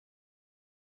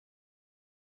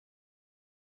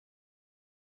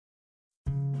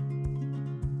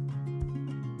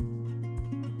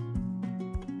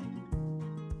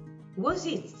What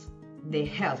is the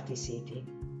healthy city?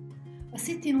 A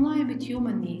city in line with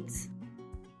human needs.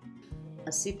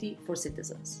 A city for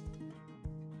citizens.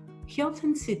 Health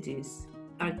and cities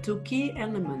are two key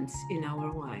elements in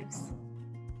our lives.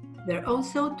 They're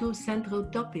also two central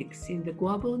topics in the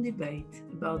global debate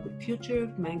about the future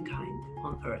of mankind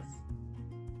on Earth.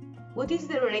 What is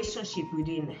the relationship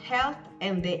between health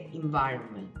and the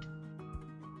environment?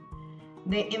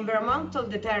 The environmental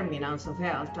determinants of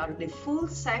health are the full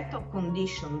set of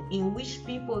conditions in which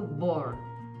people born,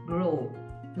 grow,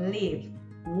 live,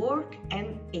 work,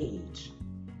 and age.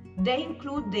 They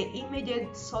include the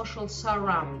immediate social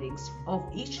surroundings of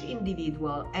each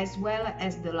individual as well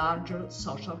as the larger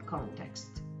social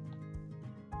context.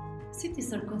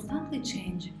 Cities are constantly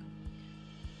changing.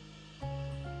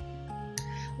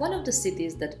 One of the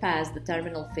cities that passed the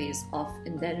terminal phase of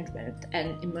endangerment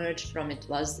and emerged from it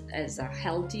as a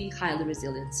healthy, highly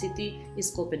resilient city is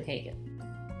Copenhagen.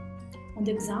 On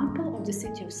the example of the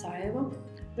city of Sarajevo,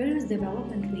 various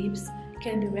development leaps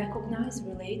can be recognized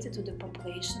related to the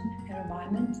population,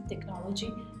 environment,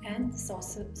 technology, and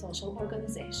social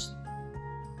organization.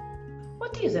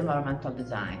 What is environmental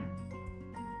design?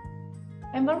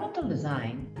 Environmental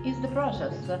design is the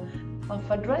process of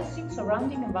addressing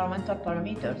surrounding environmental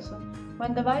parameters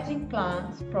when devising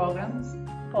plans, programs,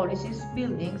 policies,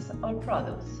 buildings, or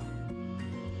products.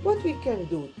 What we can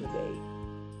do today?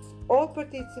 All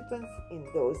participants in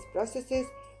those processes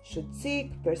should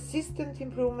seek persistent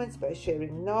improvements by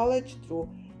sharing knowledge through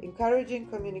encouraging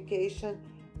communication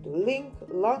to link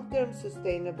long-term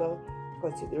sustainable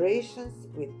considerations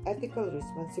with ethical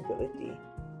responsibility.